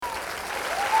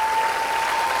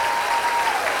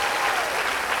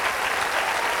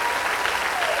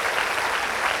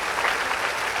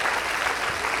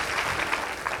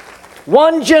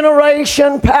One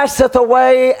generation passeth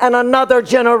away, and another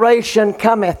generation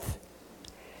cometh.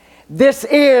 This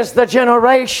is the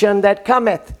generation that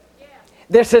cometh.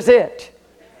 This is it.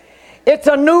 It's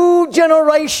a new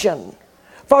generation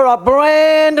for a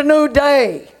brand new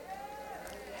day.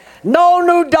 No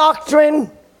new doctrine,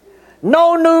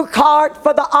 no new cart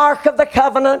for the Ark of the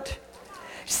Covenant.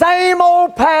 Same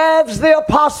old paths the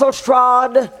apostles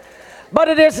trod, but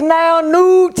it is now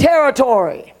new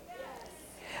territory.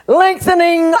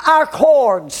 Lengthening our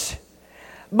cords,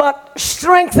 but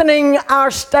strengthening our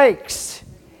stakes.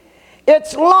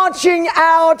 It's launching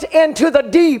out into the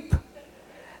deep,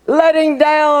 letting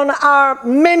down our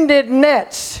mended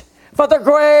nets for the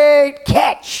great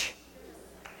catch.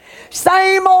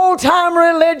 Same old time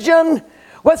religion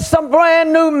with some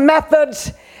brand new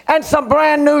methods and some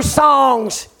brand new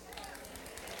songs.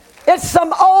 It's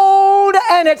some old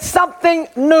and it's something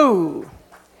new.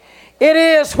 It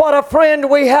is what a friend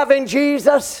we have in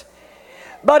Jesus,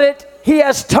 but He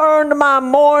has turned my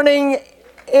mourning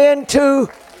into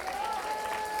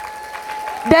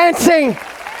dancing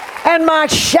and my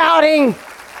shouting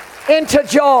into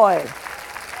joy.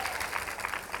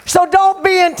 So don't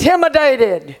be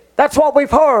intimidated. That's what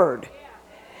we've heard.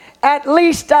 At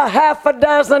least a half a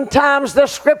dozen times the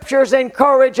scriptures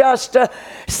encourage us to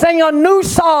sing a new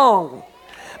song,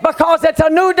 because it's a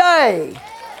new day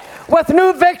with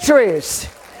new victories,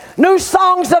 new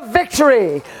songs of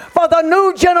victory for the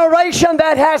new generation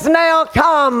that has now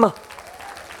come.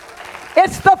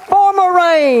 It's the former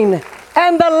rain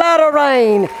and the latter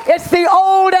rain. It's the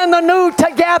old and the new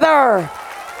together.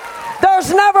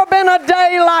 There's never been a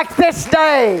day like this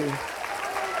day.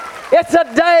 It's a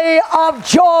day of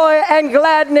joy and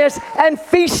gladness and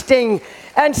feasting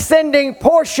and sending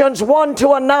portions one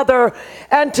to another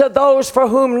and to those for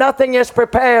whom nothing is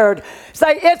prepared.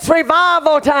 Say, it's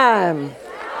revival time.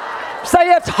 Say,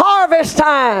 it's harvest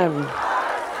time.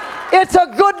 It's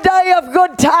a good day of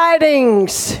good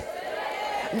tidings.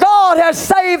 God has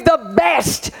saved the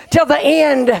best till the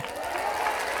end.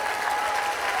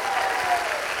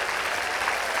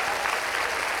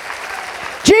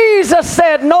 Jesus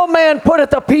said, no man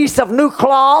putteth a piece of new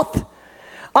cloth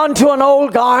unto an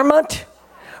old garment,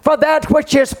 for that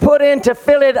which is put in to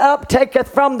fill it up taketh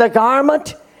from the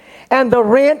garment, and the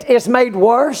rent is made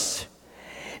worse.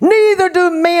 Neither do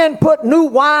men put new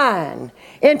wine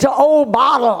into old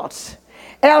bottles,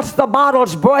 else the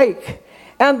bottles break,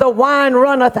 and the wine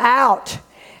runneth out,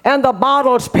 and the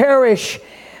bottles perish.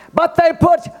 But they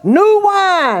put new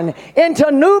wine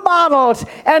into new bottles,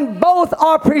 and both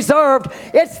are preserved.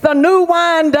 It's the new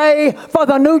wine day for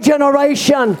the new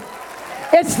generation.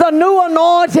 It's the new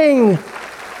anointing.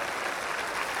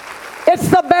 It's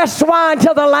the best wine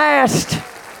to the last.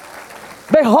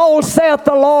 Behold, saith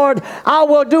the Lord, I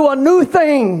will do a new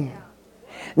thing.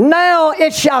 Now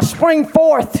it shall spring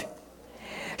forth.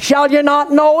 Shall you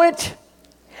not know it?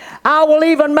 I will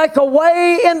even make a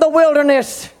way in the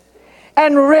wilderness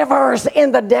and rivers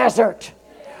in the desert.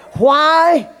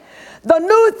 Why? The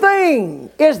new thing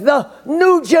is the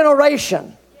new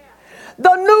generation.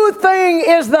 The new thing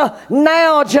is the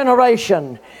now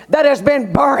generation that has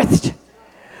been birthed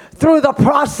through the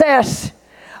process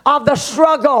of the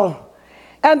struggle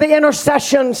and the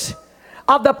intercessions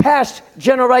of the past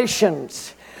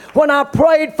generations. When I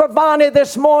prayed for Bonnie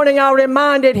this morning, I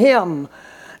reminded him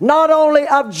not only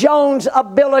of Joan's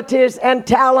abilities and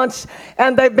talents,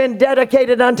 and they've been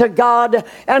dedicated unto God,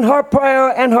 and her prayer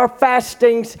and her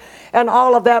fastings and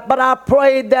all of that, but I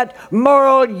prayed that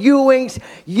Merle Ewing's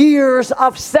years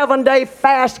of 7-day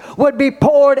fast would be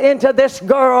poured into this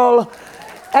girl,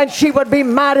 and she would be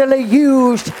mightily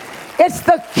used. It's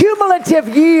the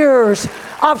cumulative years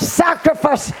of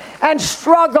sacrifice and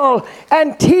struggle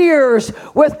and tears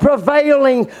with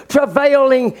travailing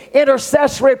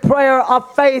intercessory prayer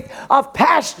of faith of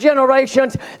past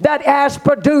generations that has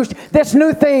produced this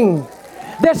new thing,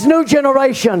 this new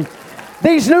generation,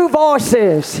 these new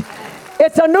voices.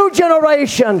 It's a new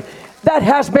generation that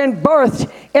has been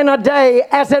birthed in a day,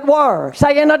 as it were.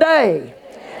 Say, in a day.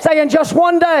 Say, in just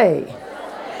one day.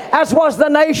 As was the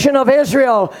nation of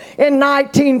Israel in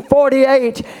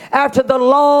 1948, after the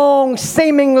long,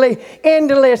 seemingly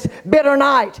endless, bitter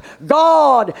night.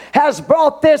 God has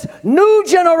brought this new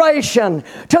generation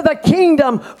to the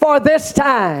kingdom for this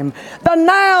time. The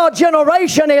now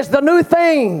generation is the new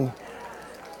thing.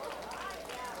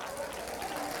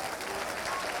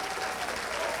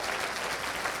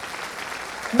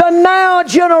 The now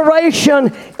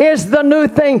generation is the new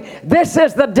thing. This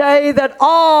is the day that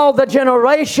all the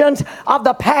generations of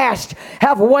the past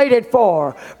have waited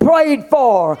for, prayed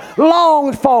for,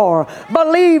 longed for,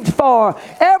 believed for.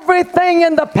 Everything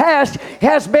in the past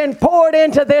has been poured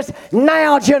into this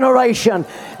now generation,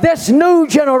 this new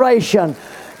generation,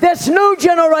 this new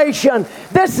generation,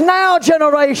 this now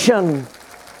generation.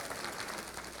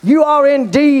 You are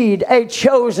indeed a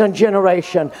chosen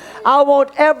generation. I want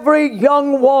every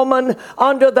young woman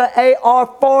under the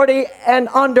AR-40 and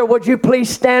under, would you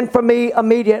please stand for me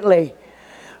immediately?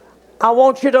 I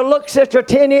want you to look, Sister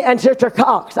Tinney and Sister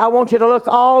Cox. I want you to look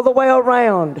all the way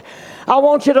around. I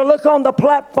want you to look on the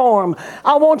platform.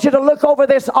 I want you to look over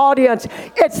this audience.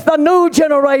 It's the new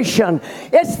generation.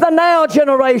 It's the now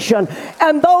generation.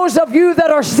 And those of you that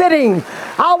are sitting,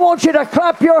 I want you to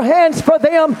clap your hands for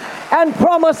them and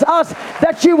promise us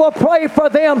that you will pray for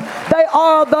them. They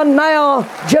are the now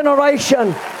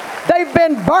generation. They've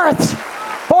been birthed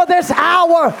for this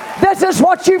hour. This is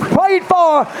what you've prayed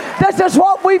for. This is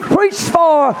what we've preached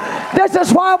for. This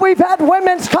is why we've had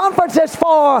women's conferences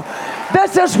for.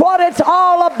 This is what it's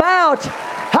all about.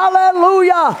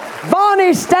 Hallelujah.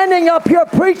 Bonnie's standing up here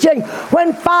preaching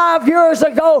when 5 years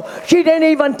ago she didn't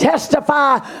even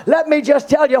testify. Let me just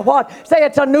tell you what. Say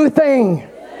it's a new thing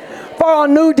for a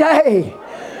new day.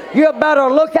 You better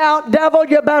look out, devil.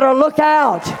 You better look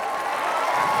out.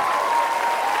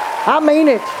 I mean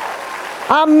it.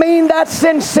 I mean that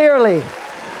sincerely.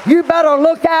 You better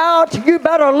look out. You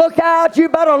better look out. You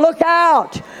better look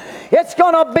out. It's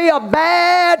going to be a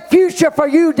bad future for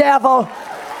you, devil.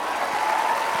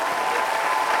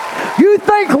 You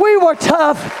think we were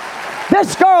tough?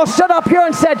 This girl stood up here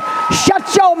and said,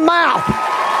 shut your mouth.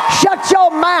 Shut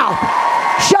your mouth.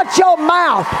 Shut your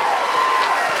mouth.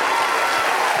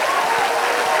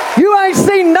 You ain't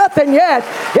seen nothing yet.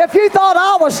 If you thought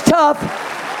I was tough,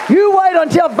 you wait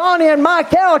until Bonnie and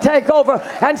Michael take over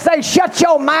and say, shut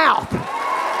your mouth.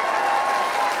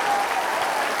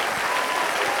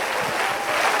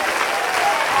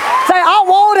 Say, I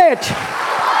want it.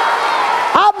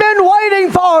 I've been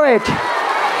waiting for it.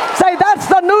 Say, that's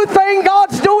the new thing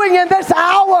God's doing in this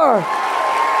hour.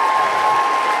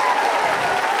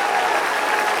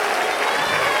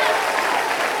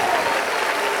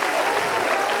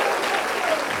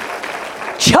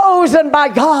 Chosen by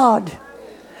God.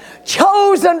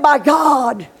 Chosen by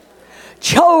God.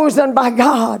 Chosen by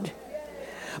God.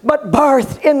 But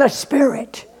birthed in the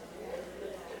Spirit.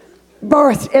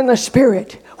 Birthed in the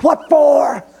Spirit. What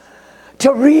for?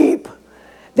 To reap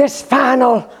this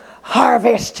final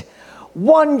harvest.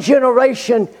 One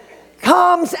generation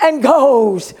comes and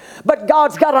goes, but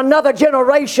God's got another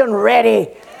generation ready.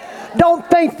 Don't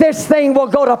think this thing will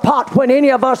go to pot when any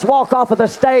of us walk off of the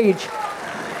stage.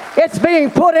 It's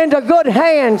being put into good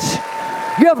hands.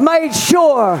 You've made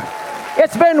sure.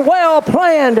 It's been well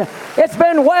planned. It's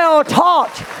been well taught.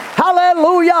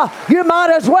 Hallelujah. You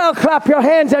might as well clap your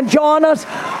hands and join us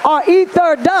or eat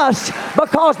their dust,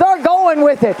 because they're going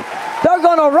with it. They're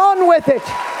going to run with it.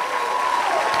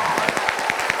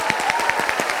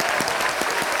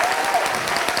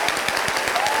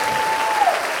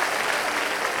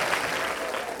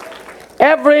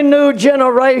 Every new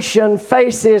generation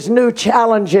faces new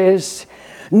challenges,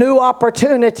 new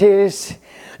opportunities,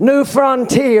 new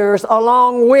frontiers,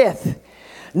 along with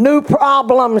new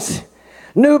problems,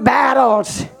 new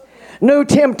battles, new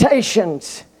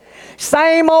temptations.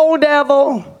 Same old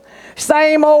devil,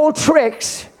 same old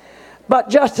tricks, but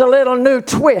just a little new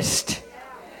twist.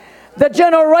 The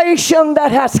generation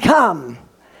that has come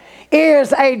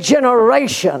is a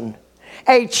generation,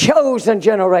 a chosen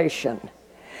generation.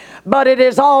 But it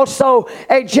is also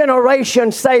a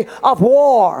generation, say, of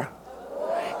war.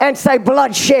 And say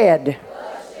bloodshed.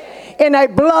 In a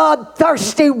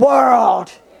bloodthirsty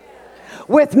world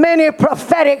with many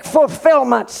prophetic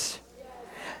fulfillments.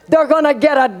 They're going to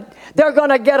get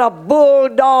a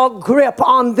bulldog grip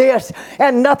on this,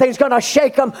 and nothing's going to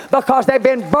shake them, because they've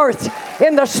been birthed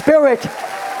in the Spirit.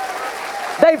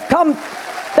 They've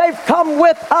come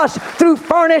with us through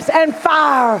furnace and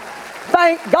fire.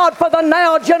 Thank God for the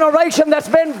now generation that's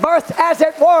been birthed, as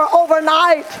it were,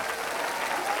 overnight.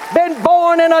 Been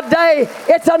born in a day.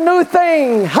 It's a new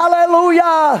thing.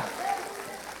 Hallelujah.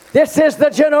 This is the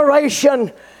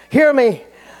generation, hear me,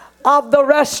 of the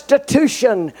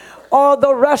restitution or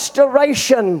the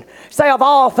restoration, say, of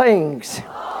all things.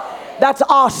 That's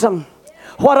awesome.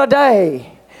 What a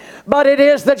day. But it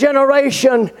is the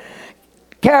generation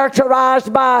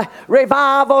characterized by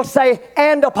revival, say,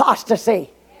 and apostasy.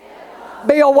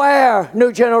 Be aware,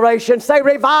 new generation. Say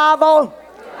revival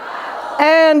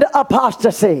and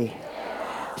apostasy.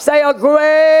 Say a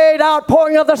great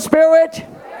outpouring of the Spirit,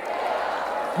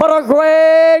 but a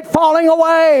great falling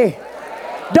away.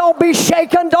 Don't be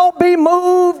shaken. Don't be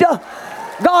moved.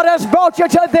 God has brought you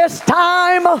to this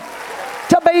time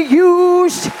to be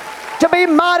used, to be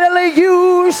mightily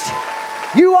used.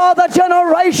 You are the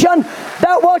generation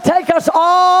that will take us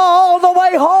all the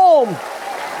way home.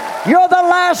 You're the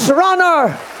last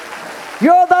runner.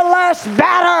 You're the last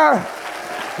batter.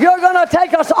 You're going to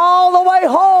take us all the way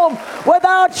home.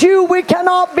 Without you, we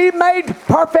cannot be made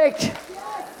perfect.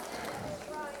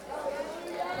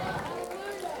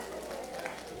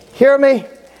 Hear me?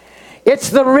 It's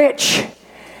the rich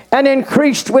and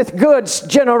increased with goods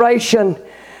generation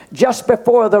just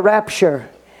before the rapture.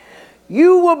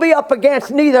 You will be up against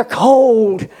neither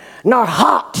cold nor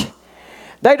hot.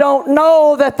 They don't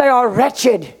know that they are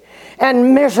wretched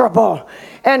and miserable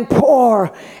and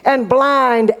poor and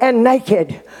blind and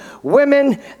naked.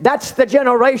 Women, that's the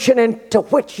generation into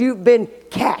which you've been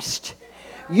cast.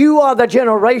 You are the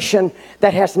generation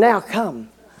that has now come.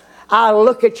 I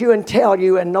look at you and tell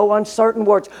you in no uncertain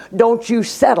words, don't you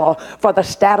settle for the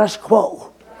status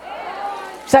quo.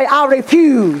 Say, I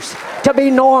refuse to be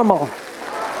normal.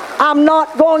 I'm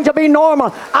not going to be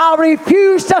normal. I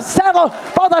refuse to settle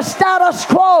for the status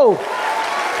quo.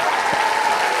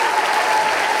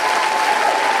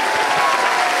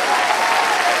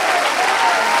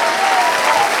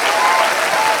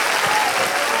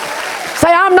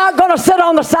 Say, I'm not going to sit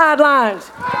on the sidelines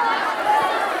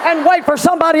and wait for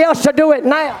somebody else to do it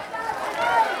now.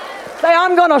 Say,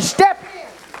 I'm going to step in.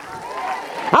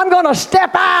 I'm going to step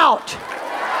out.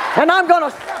 And I'm going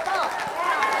to step up.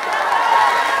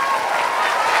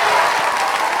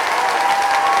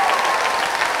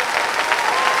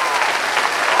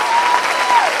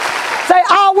 Say,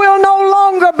 I will no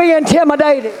longer be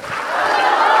intimidated.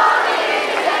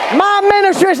 My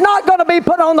ministry is not going to be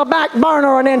put on the back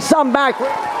burner and in some back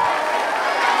room.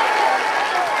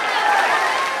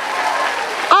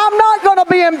 I'm not going to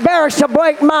be embarrassed to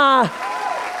break my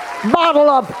bottle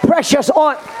of precious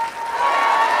oil.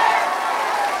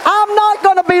 I'm not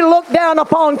going to be looked down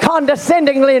upon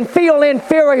condescendingly and feel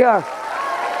inferior.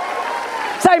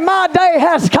 Say, my day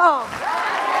has come.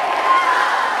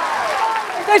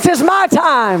 This is my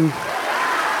time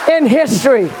in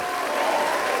history.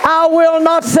 I will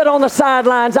not sit on the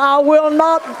sidelines. I will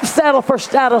not settle for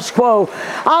status quo.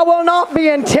 I will not be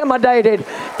intimidated.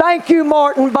 Thank you,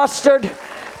 Martin Bustard.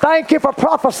 Thank you for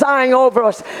prophesying over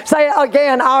us. Say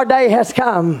again, our day has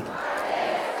come.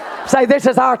 Say, this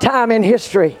is our time in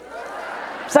history.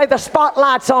 Say, the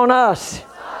spotlight's on us.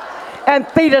 And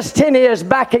Thetis Tinney is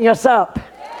backing us up.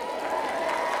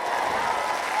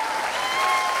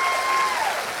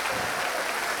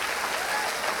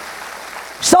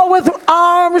 So with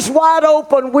arms wide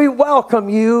open, we welcome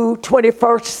you,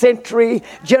 21st century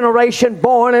generation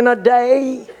born in a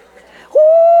day.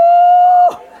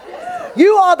 Woo!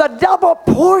 You are the double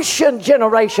portion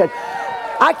generation.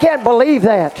 I can't believe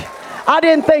that. I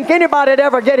didn't think anybody'd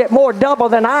ever get it more double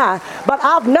than I, but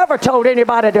I've never told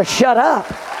anybody to shut up.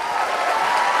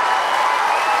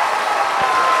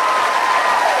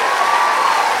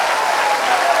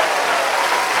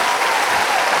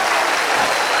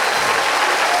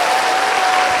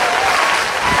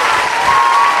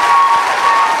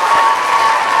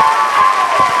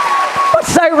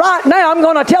 Right now, I'm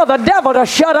going to tell the devil to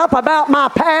shut up about my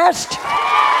past.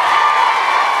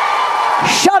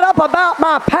 Shut up about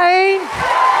my pain.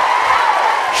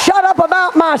 Shut up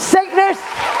about my sickness.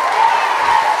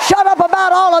 Shut up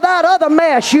about all of that other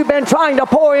mess you've been trying to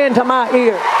pour into my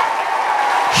ear.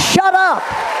 Shut up.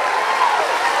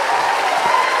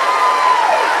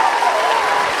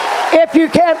 If you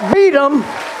can't beat them,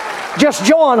 just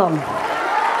join them.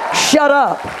 Shut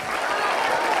up.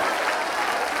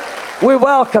 We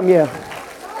welcome you.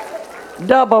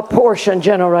 Double portion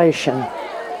generation.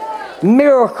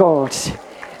 Miracles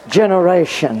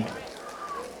generation.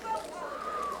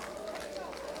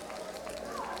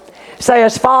 Say,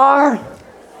 as far.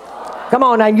 Come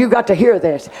on now, you got to hear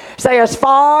this. Say, as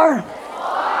far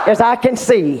as I can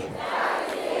see.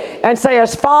 And say,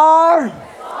 as far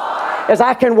as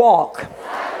I can walk.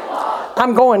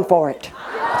 I'm going for it.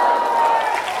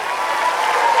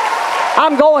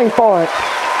 I'm going for it.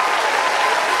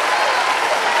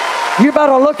 You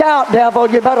better look out, devil.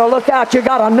 You better look out. You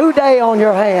got a new day on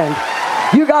your hand.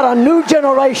 You got a new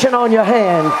generation on your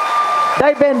hand.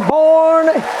 They've been born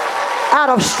out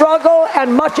of struggle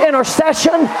and much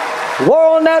intercession.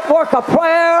 World network of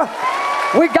prayer.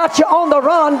 We got you on the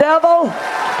run, devil.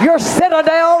 Your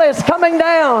citadel is coming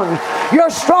down. Your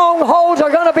strongholds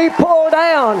are going to be pulled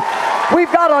down.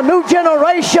 We've got a new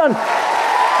generation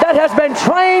that has been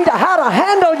trained how to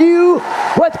handle you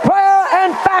with prayer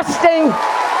and fasting.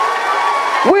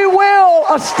 We will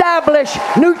establish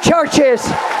new churches,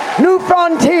 new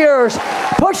frontiers,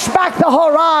 push back the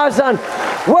horizon.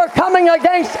 We're coming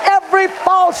against every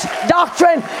false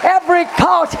doctrine, every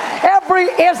cult, every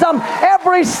ism,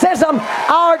 every schism.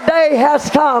 Our day has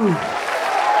come.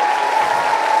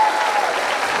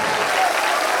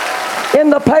 In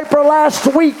the paper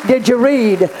last week, did you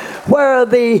read where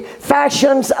the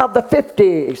fashions of the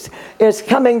 50s is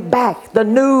coming back? The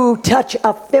new touch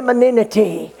of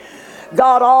femininity.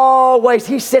 God always,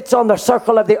 He sits on the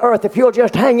circle of the earth. If you'll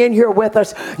just hang in here with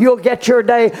us, you'll get your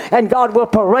day, and God will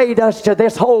parade us to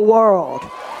this whole world.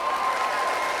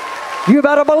 You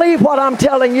better believe what I'm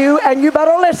telling you, and you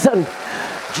better listen.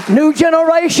 New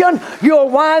generation, you'll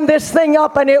wind this thing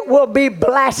up and it will be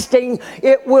blasting.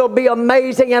 It will be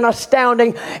amazing and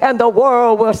astounding, and the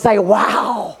world will say,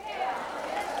 wow.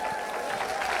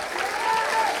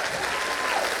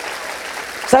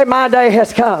 Say, my day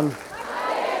has come.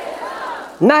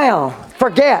 Now,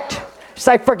 forget.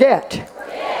 Say, forget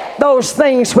those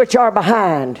things which are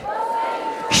behind.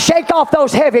 Shake off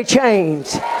those heavy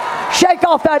chains. Shake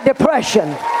off that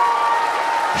depression.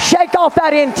 Shake off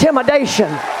that intimidation.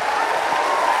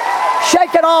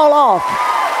 Shake it all off.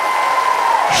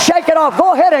 Shake it off.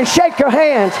 Go ahead and shake your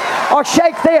hands, or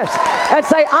shake this and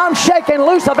say, I'm shaking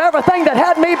loose of everything that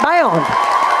had me bound.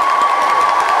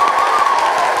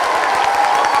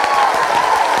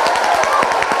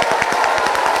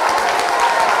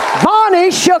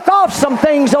 Bonnie shook off some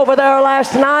things over there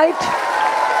last night.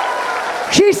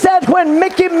 She said when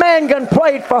Mickey Mangan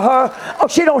prayed for her, oh,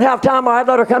 she don't have time, or I'd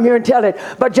let her come here and tell it,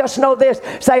 but just know this.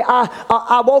 Say,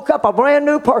 I woke up a brand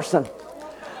new person.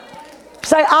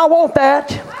 Say, I want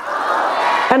that.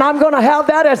 And I'm going to have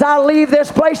that as I leave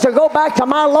this place to go back to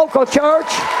my local church.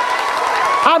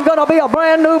 I'm going to be a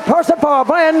brand new person for a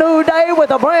brand new day,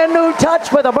 with a brand new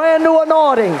touch, with a brand new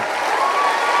anointing.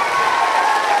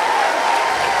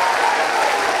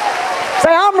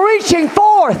 Say, I'm reaching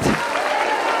forth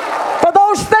for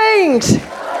those things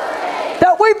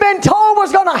that we've been told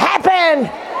was going to happen.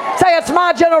 Say, it's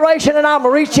my generation and I'm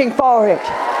reaching for it.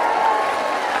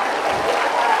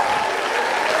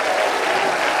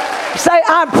 Say,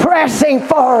 I'm pressing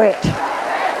for it.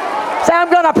 Say, I'm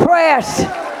going to press.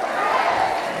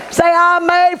 Say, I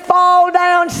may fall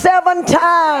down 7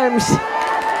 times,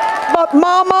 but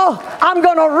mama, I'm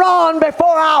going to run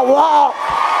before I walk.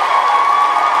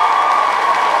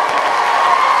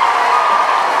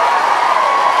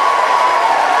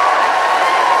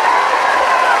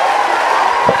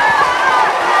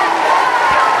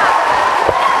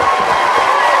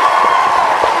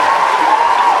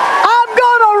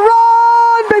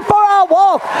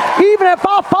 Even if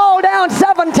I fall down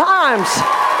 7 times,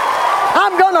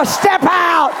 I'm going to step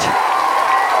out.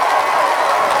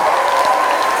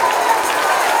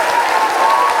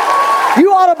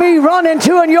 You ought to be running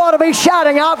too, and you ought to be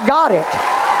shouting, I've got it.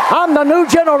 I'm the new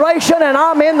generation, and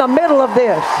I'm in the middle of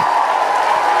this.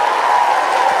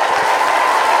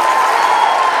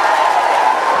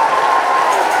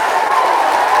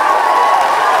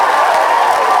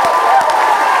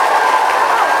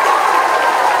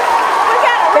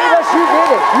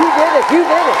 You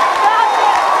did it.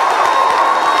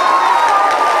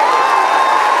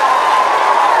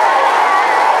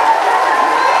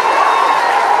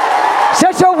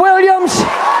 Sister Williams,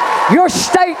 your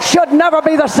state should never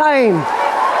be the same.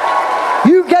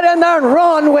 You get in there and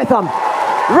run with them.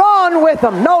 Run with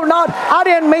them. No, I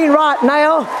didn't mean right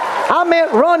now. I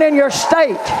meant run in your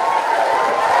state.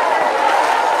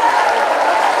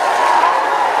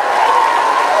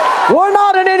 We're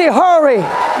not in any hurry.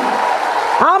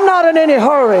 I'm not in any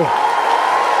hurry.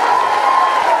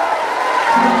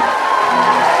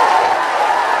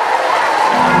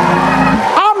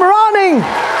 I'm running.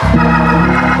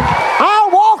 I'll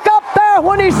walk up there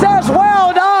when he says,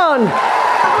 well done.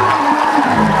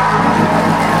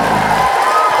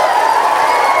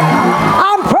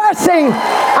 I'm pressing.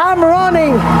 I'm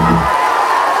running.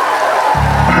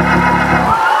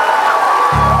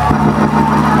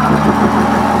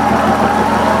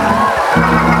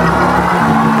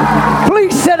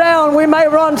 Sit down, we may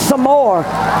run some more.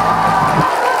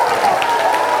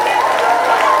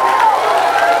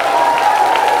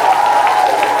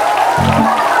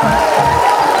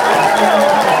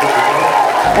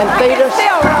 And feed us.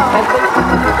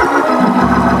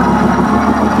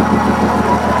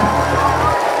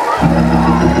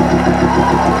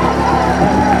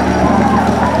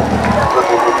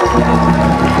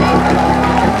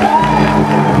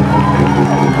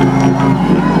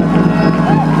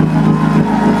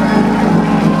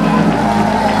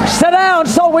 Sit down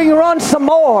so we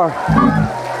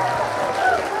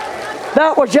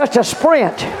That was just a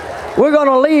sprint. We're going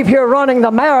to leave here running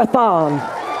the marathon.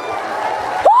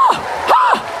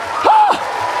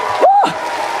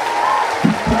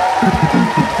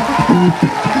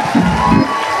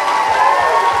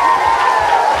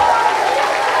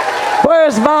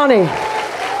 Where's Bonnie?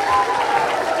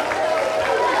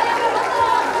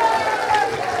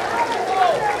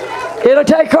 It'll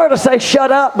take her to say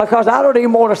shut up, because I don't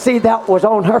even want to see that was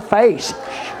on her face.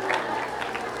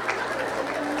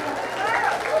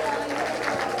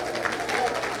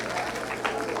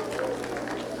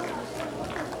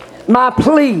 My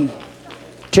plea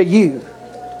to you,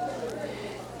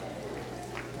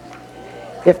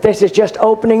 if this is just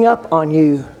opening up on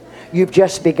you, you've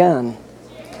just begun.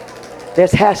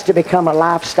 This has to become a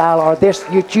lifestyle, or this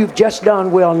you've just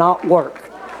done will not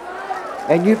work.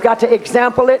 And you've got to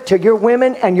example it to your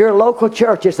women, and your local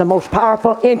church is the most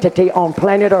powerful entity on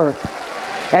planet Earth.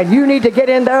 And you need to get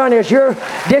in there, and as your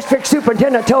district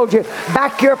superintendent told you,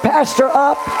 back your pastor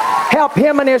up, help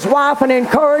him and his wife and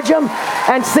encourage him,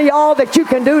 and see all that you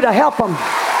can do to help them.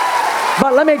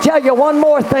 But let me tell you one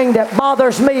more thing that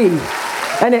bothers me,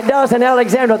 and it does in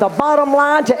Alexandria. The bottom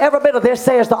line to every bit of this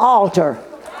says the altar.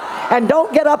 And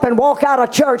don't get up and walk out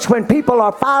of church when people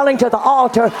are filing to the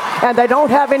altar and they don't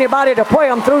have anybody to pray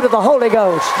them through to the Holy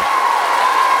Ghost.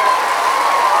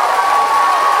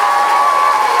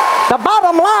 The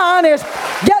bottom line is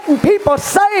getting people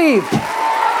saved.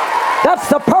 That's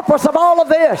the purpose of all of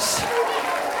this.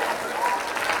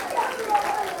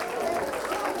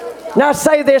 Now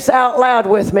say this out loud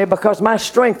with me, because my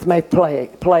strength may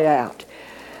play out.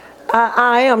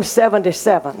 I am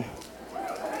 77.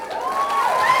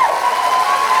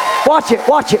 Watch it,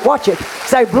 watch it, watch it.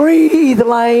 Say, breathe,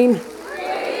 Lane.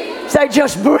 Breathe. Say,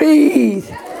 just breathe.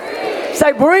 Breathe.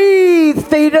 Say, breathe,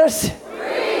 Thetis.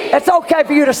 Breathe. It's okay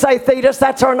for you to say Thetis.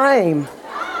 That's her name.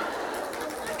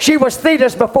 She was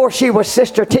Thetis before she was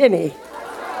Sister Tinny.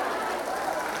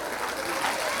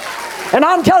 And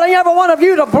I'm telling every one of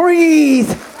you to breathe.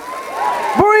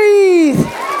 Breathe.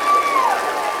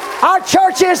 Our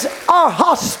churches are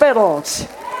hospitals,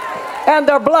 and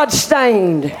they're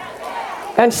blood-stained.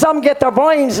 And some get their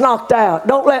brains knocked out.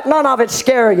 Don't let none of it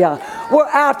scare you. We're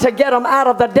out to get them out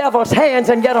of the devil's hands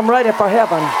and get them ready for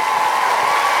heaven.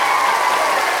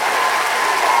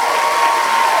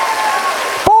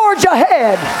 Forge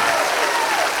ahead.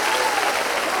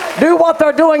 Do what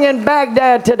they're doing in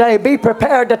Baghdad today. Be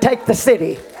prepared to take the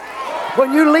city.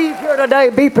 When you leave here today,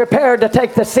 be prepared to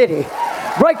take the city.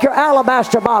 Break your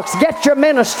alabaster box. Get your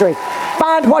ministry.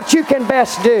 Find what you can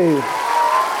best do.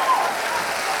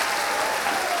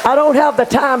 I don't have the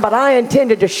time, but I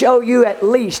intended to show you at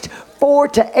least 4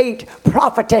 to 8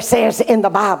 prophetesses in the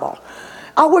Bible.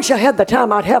 I wish I had the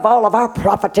time. I'd have all of our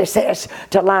prophetesses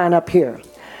to line up here.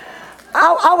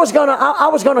 I was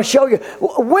gonna show you.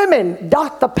 Women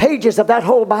dot the pages of that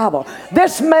whole Bible.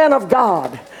 This man of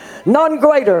God, none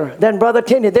greater than Brother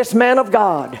Tenney, this man of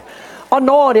God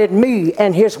anointed me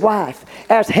and his wife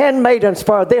as handmaidens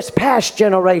for this past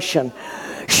generation.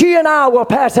 She and I will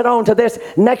pass it on to this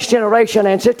next generation,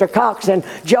 and Sister Cox and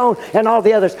Joan and all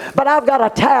the others. But I've got a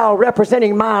towel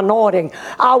representing my anointing.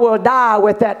 I will die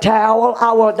with that towel.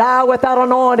 I will die with that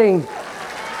anointing.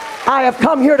 I have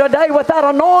come here today with that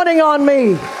anointing on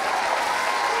me.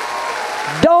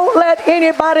 Don't let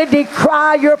anybody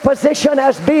decry your position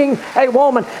as being a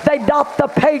woman. They dot the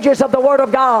pages of the Word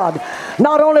of God.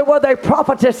 Not only were they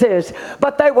prophetesses,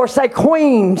 but they were, say,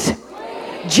 queens,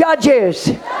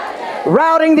 judges,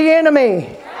 routing the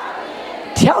enemy,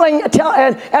 telling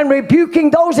and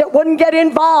rebuking those that wouldn't get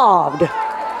involved.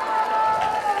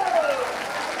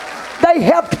 They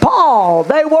helped Paul.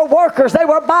 They were workers. They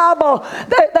were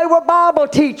Bible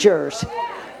teachers.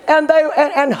 And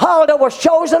Huldah was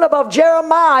chosen above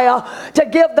Jeremiah to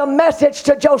give the message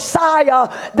to Josiah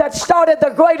that started the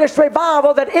greatest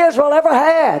revival that Israel ever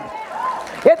had.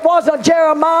 It wasn't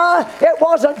Jeremiah. It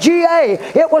wasn't G.A.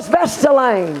 It was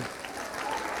Vestalane.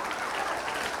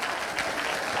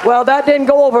 Well, that didn't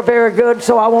go over very good,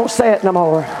 so I won't say it no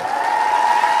more.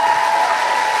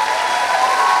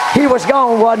 He was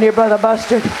gone, wasn't he, Brother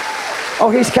Buster?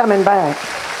 Oh, he's coming back.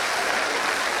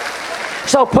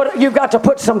 So you've got to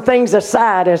put some things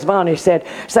aside, as Bonnie said.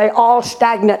 Say, all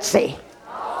stagnancy.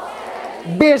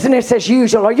 Business as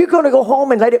usual. Are you going to go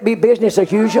home and let it be business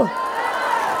as usual?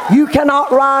 You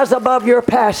cannot rise above your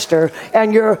pastor,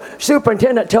 and your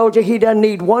superintendent told you he doesn't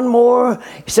need one more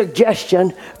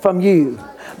suggestion from you.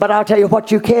 But I'll tell you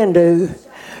what you can do.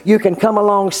 You can come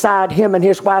alongside him and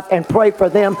his wife and pray for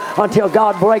them until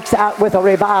God breaks out with a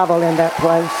revival in that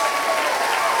place.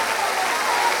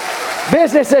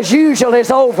 Business as usual is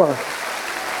over.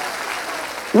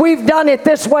 We've done it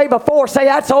this way before. Say,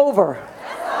 that's over.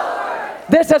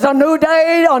 This is a new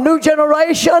day, a new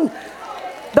generation.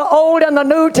 The old and the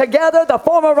new together. The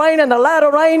former rain and the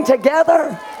latter rain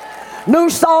together. New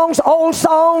songs, old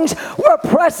songs. We're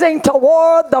pressing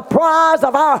toward the prize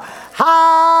of our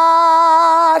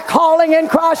high calling in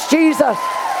Christ Jesus.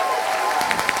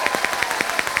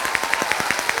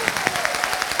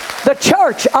 The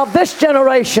church of this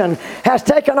generation has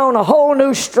taken on a whole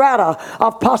new strata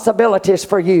of possibilities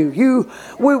for you.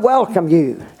 We welcome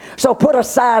you. So put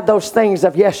aside those things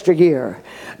of yesteryear.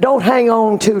 Don't hang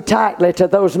on too tightly to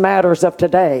those matters of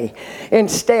today.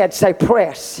 Instead, say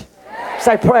press.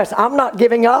 Say press. I'm not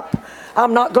giving up.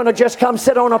 I'm not going to just come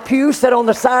sit on a pew, sit on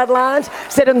the sidelines,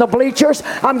 sit in the bleachers.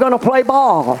 I'm going to play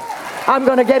ball. I'm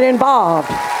going to get involved.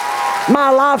 My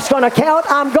life's going to count.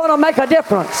 I'm going to make a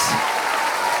difference.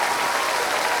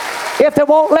 If they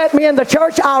won't let me in the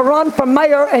church, I'll run for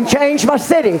mayor and change my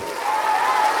city.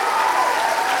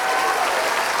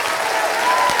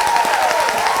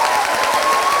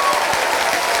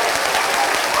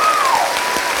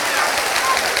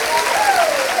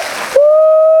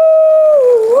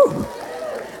 Woo!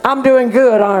 I'm doing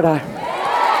good, aren't I?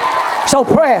 So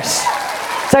press.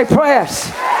 Say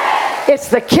press. It's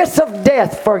the kiss of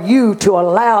death for you to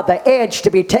allow the edge to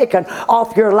be taken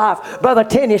off your life. Brother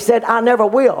Tenney said, I never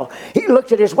will. He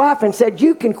looked at his wife and said,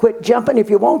 you can quit jumping if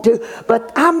you want to,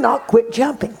 but I'm not quit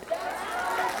jumping.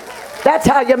 That's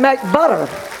how you make butter.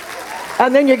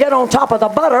 And then you get on top of the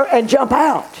butter and jump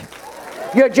out.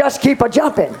 You just keep a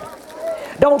jumping.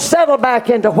 Don't settle back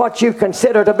into what you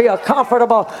consider to be a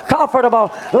comfortable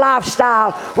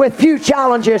lifestyle with few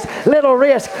challenges, little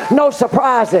risk, no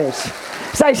surprises.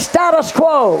 Say status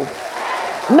quo,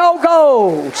 no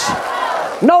goals,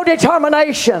 no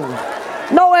determination,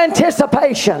 no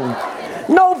anticipation,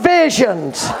 no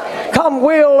visions. Come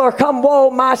will or come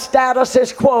woe, my status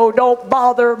is quo. Don't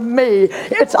bother me.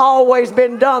 It's always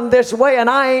been done this way and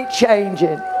I ain't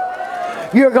changing.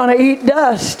 You're going to eat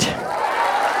dust.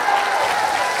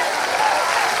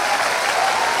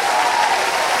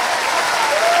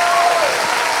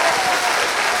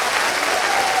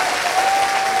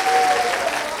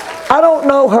 I don't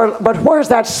know her, but where's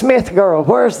that Smith girl?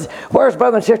 Where's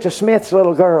Brother and Sister Smith's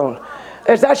little girl?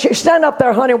 Is that she? Stand up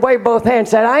there, honey, wave both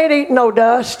hands, say, I ain't eating no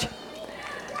dust.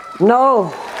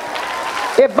 No.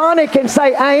 If Bonnie can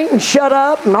say ain't and shut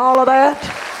up and all of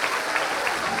that.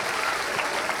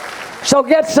 So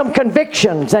get some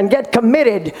convictions and get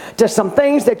committed to some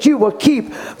things that you will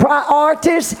keep.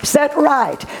 Priorities set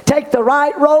right. Take the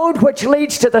right road which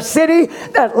leads to the city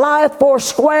that lieth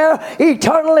foursquare,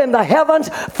 eternal in the heavens.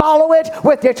 Follow it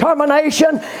with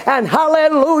determination and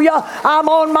hallelujah, I'm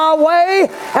on my way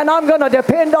and I'm going to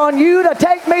depend on you to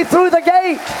take me through the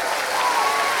gate.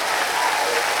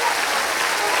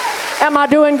 Am I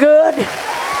doing good?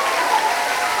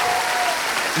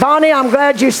 Bonnie, I'm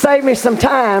glad you saved me some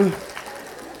time.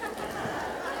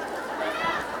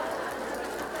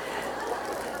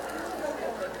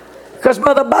 Because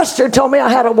Brother Buster told me I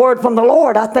had a word from the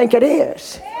Lord. I think it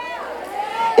is.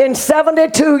 In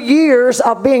 72 years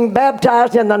of being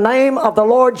baptized in the name of the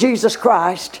Lord Jesus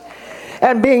Christ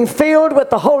and being filled with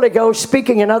the Holy Ghost,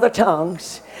 speaking in other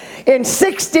tongues, in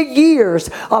 60 years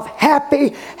of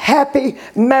happy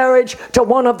marriage to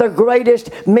one of the greatest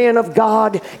men of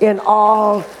God in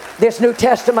all this New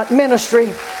Testament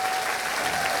ministry,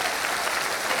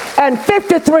 and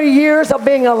 53 years of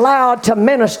being allowed to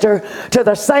minister to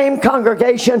the same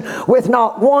congregation with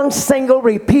not one single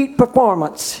repeat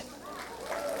performance.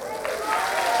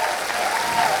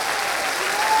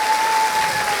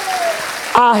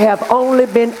 I have only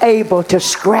been able to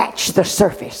scratch the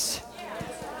surface.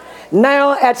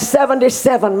 Now at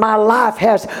 77, my life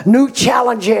has new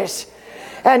challenges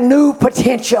and new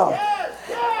potential.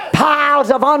 Piles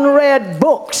of unread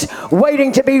books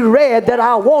waiting to be read that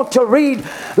I want to read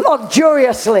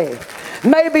luxuriously.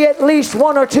 Maybe at least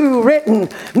one or two written.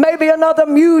 Maybe another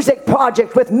music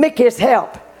project with Mickey's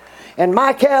help. And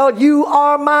Michael, you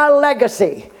are my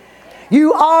legacy.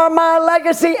 You are my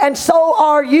legacy, and so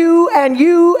are you, and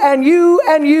you, and you,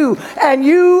 and you, and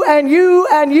you, and you,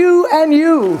 and you, and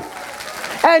you,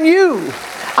 and you.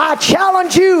 I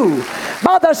challenge you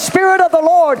by the Spirit of the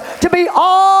Lord to be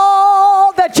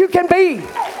all that you can be.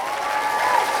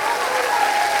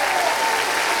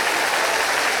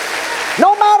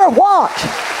 No matter what.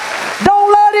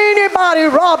 Don't let anybody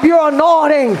rob your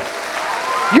anointing,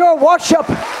 your worship,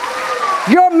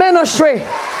 your ministry,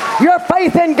 your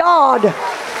faith in God,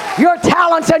 your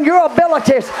talents and your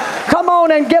abilities. Come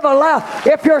on and give a laugh.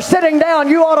 If you're sitting down,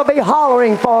 you ought to be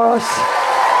hollering for us.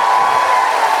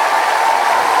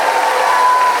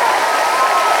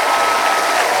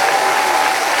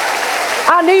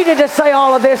 I needed to say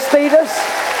all of this, Thetis.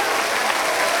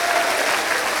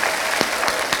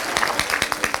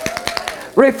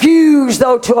 Refuse,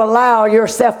 though, to allow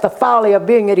yourself the folly of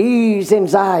being at ease in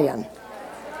Zion.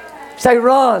 Say,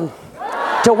 run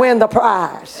to win the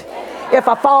prize. If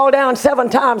I fall down 7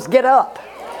 times, get up.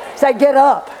 Say, get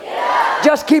up.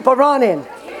 Just keep a running.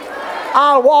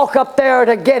 I'll walk up there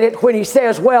to get it when he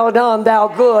says, well done, thou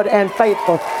good and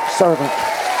faithful servant.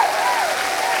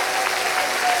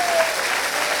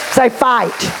 Say,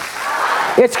 fight.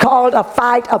 It's called a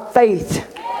fight of faith.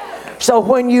 So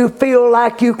when you feel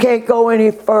like you can't go any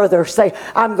further, say,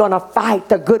 I'm going to fight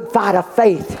the good fight of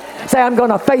faith. Say, I'm going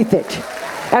to faith it.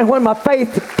 And when my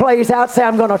faith plays out, say,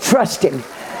 I'm going to trust him.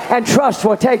 And trust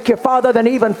will take you farther than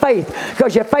even faith.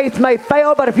 Because your faith may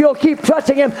fail, but if you'll keep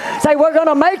trusting him, say, we're going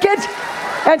to make it.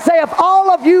 And say, if all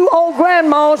of you old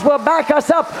grandmas will back us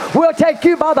up, we'll take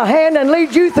you by the hand and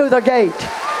lead you through the gate.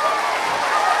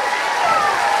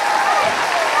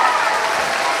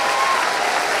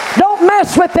 Don't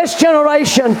mess with this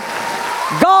generation.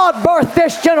 God birthed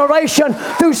this generation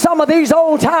through some of these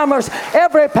old timers.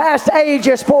 Every past age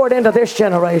is poured into this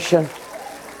generation.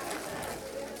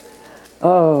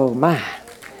 Oh my.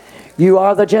 You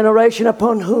are the generation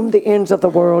upon whom the ends of the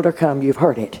world are come. You've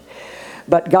heard it.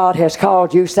 But God has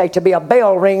called you, say, to be a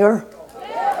bell ringer.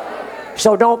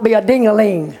 So don't be a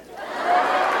ding-a-ling.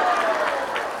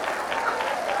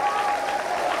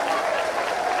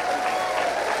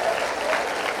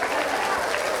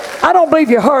 I don't believe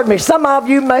you heard me. Some of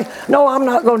you may, no, I'm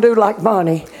not going to do like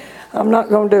Bonnie. I'm not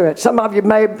going to do it. Some of you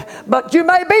may, but you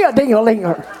may be a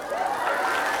ding-a-linger.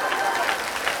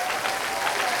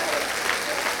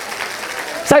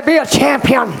 Say, be a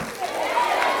champion.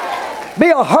 Be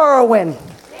a heroine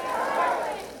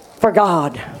for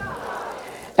God.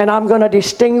 And I'm going to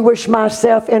distinguish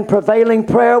myself in prevailing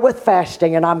prayer with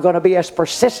fasting. And I'm going to be as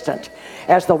persistent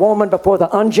as the woman before the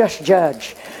unjust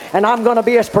judge. And I'm going to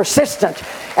be as persistent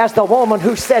as the woman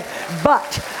who said,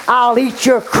 but I'll eat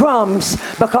your crumbs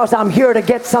because I'm here to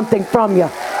get something from you.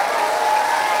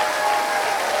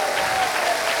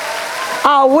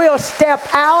 I will step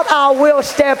out. I will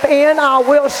step in. I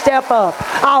will step up.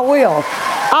 I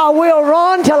will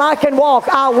run till I can walk.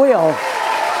 I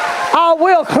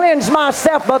will cleanse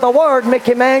myself by the word,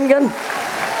 Mickey Mangan.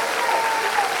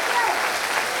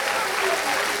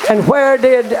 And where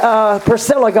did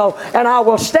Priscilla go? And I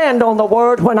will stand on the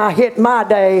word when I hit my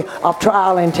day of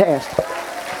trial and test.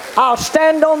 I'll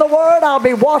stand on the word. I'll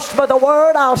be washed by the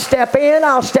word. I'll step in.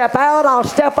 I'll step out. I'll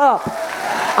step up.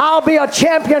 I'll be a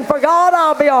champion for God.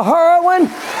 I'll be a heroine.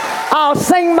 I'll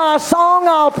sing my song.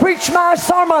 I'll preach my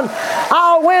sermon.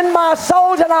 I'll win my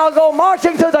souls, and I'll go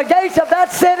marching through the gates of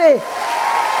that city.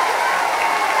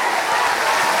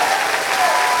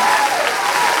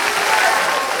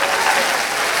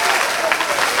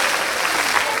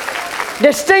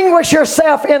 Distinguish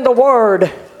yourself in the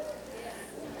Word.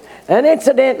 And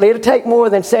incidentally, it'll take more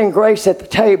than saying grace at the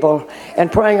table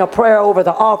and praying a prayer over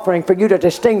the offering for you to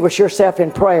distinguish yourself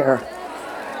in prayer.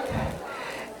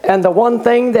 And the one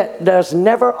thing that does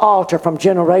never alter from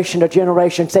generation to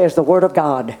generation says the Word of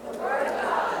God.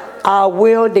 I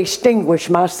will distinguish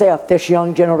myself, this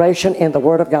young generation, in the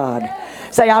Word of God.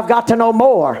 Say, I've got to know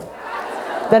more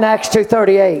than Acts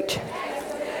 2:38.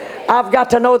 I've got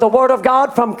to know the Word of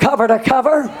God from cover to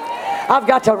cover. I've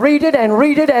got to read it and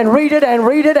read it and read it and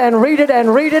read it and read it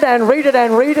and read it and read it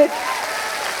and read it.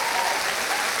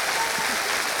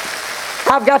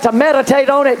 I've got to meditate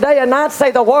on it day and night.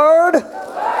 Say, the Word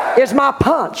is my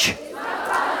punch.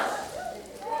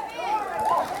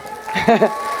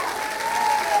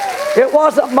 It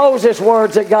wasn't Moses'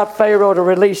 words that got Pharaoh to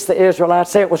release the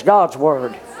Israelites. Say, it was God's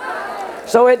Word.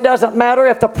 So it doesn't matter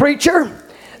if the preacher,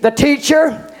 the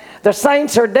teacher, the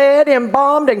saints are dead,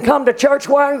 embalmed, and come to church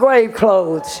wearing grave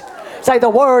clothes. Say, the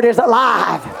Word is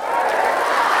alive.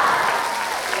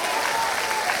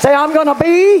 Say, I'm going to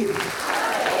be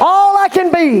all I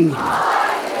can be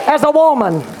as a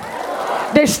woman.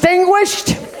 Distinguished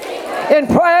in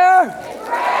prayer,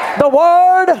 the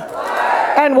Word,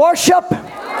 and worship.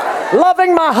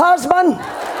 Loving my husband,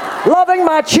 loving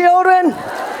my children,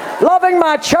 loving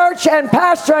my church and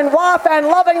pastor and wife, and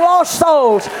loving lost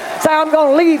souls. Say, I'm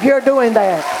going to leave here doing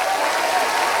that.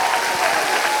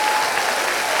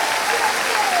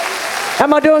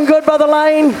 Am I doing good, Brother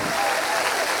Lane?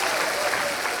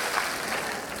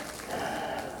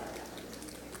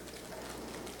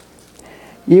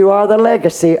 You are the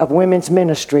legacy of women's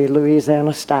ministry,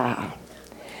 Louisiana style.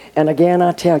 And again,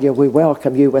 I tell you, we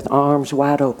welcome you with arms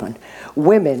wide open.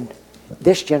 Women,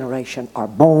 this generation, are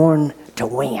born to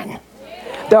win.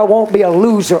 There won't be a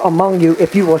loser among you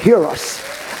if you will hear us.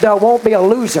 There won't be a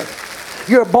loser.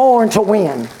 You're born to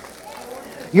win.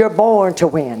 You're born to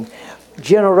win.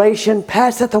 Generation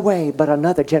passeth away, but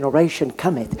another generation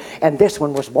cometh. And this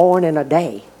one was born in a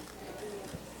day.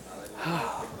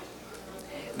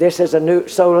 This is a new,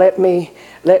 so let me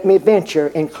venture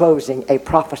in closing a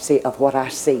prophecy of what I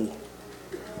see.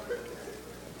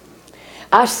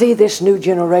 I see this new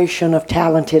generation of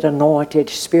talented, anointed,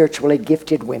 spiritually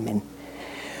gifted women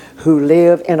who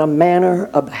live in a manner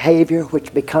of behavior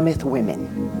which becometh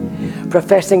women,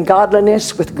 professing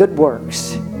godliness with good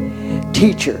works,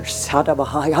 teachers,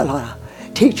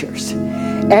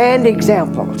 and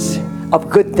examples of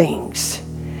good things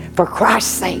for Christ's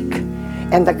sake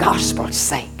and the gospel's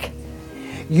sake.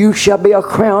 You shall be a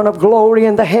crown of glory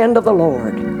in the hand of the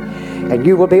Lord, and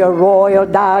you will be a royal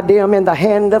diadem in the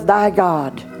hand of thy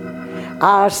God.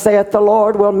 I saith the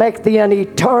Lord will make thee an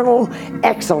eternal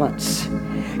excellence.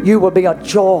 You will be a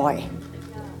joy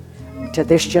to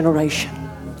this generation.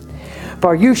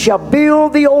 For you shall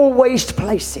build the old waste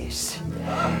places,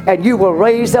 and you will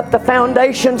raise up the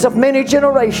foundations of many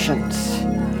generations.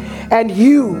 And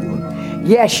you,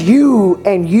 yes, you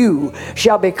and you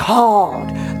shall be called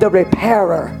the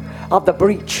repairer of the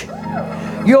breach.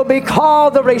 You'll be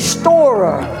called the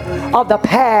restorer of the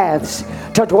paths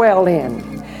to dwell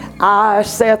in. I,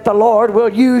 saith the Lord, will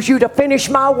use you to finish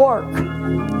my work.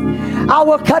 I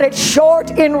will cut it short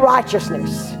in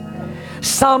righteousness,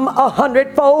 some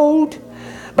 100-fold,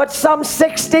 but some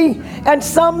 60, and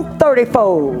some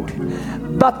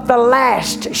 30-fold. But the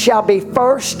last shall be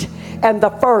first, and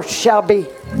the first shall be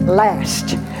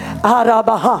last.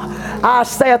 I,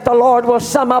 saith the Lord, will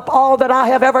sum up all that I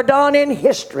have ever done in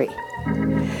history,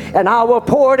 and I will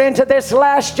pour it into this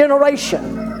last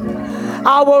generation.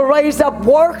 I will raise up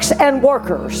works and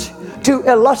workers to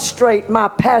illustrate my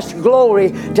past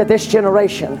glory to this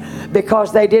generation,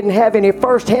 because they didn't have any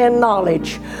first-hand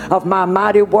knowledge of my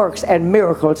mighty works and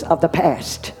miracles of the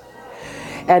past.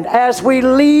 And as we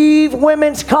leave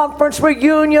Women's Conference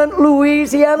Reunion,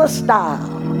 Louisiana style,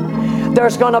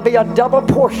 there's going to be a double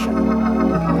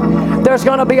portion. There's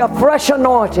going to be a fresh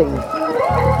anointing.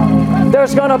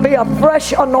 There's going to be a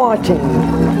fresh anointing.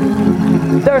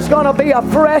 There's going to be a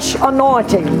fresh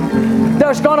anointing.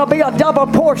 There's going to be a double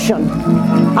portion.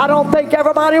 I don't think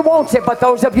everybody wants it, but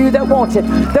those of you that want it,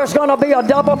 there's going to be a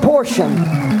double portion.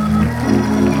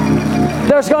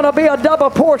 There's going to be a double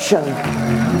portion.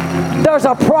 There's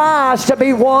a prize to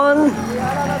be won.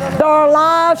 There are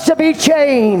lives to be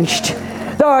changed.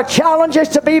 There are challenges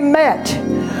to be met.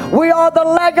 We are the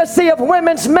legacy of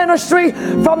women's ministry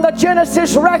from the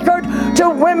Genesis record to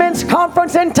Women's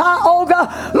Conference in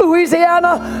Tioga,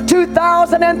 Louisiana,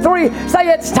 2003. Say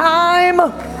it's time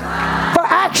for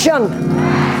action.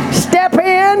 Step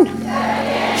in,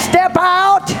 step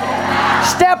out,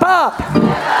 step up.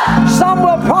 Some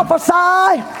will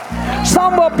prophesy.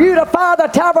 Some will beautify the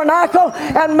tabernacle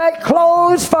and make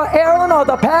clothes for Aaron or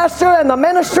the pastor and the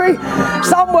ministry.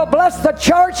 Some will bless the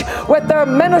church with their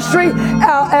ministry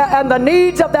and the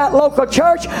needs of that local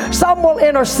church. Some will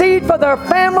intercede for their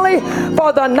family,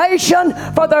 for the nation,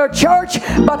 for their church.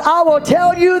 But I will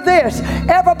tell you this,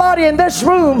 everybody in this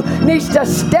room needs to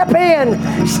step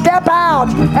in, step out,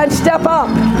 and step up.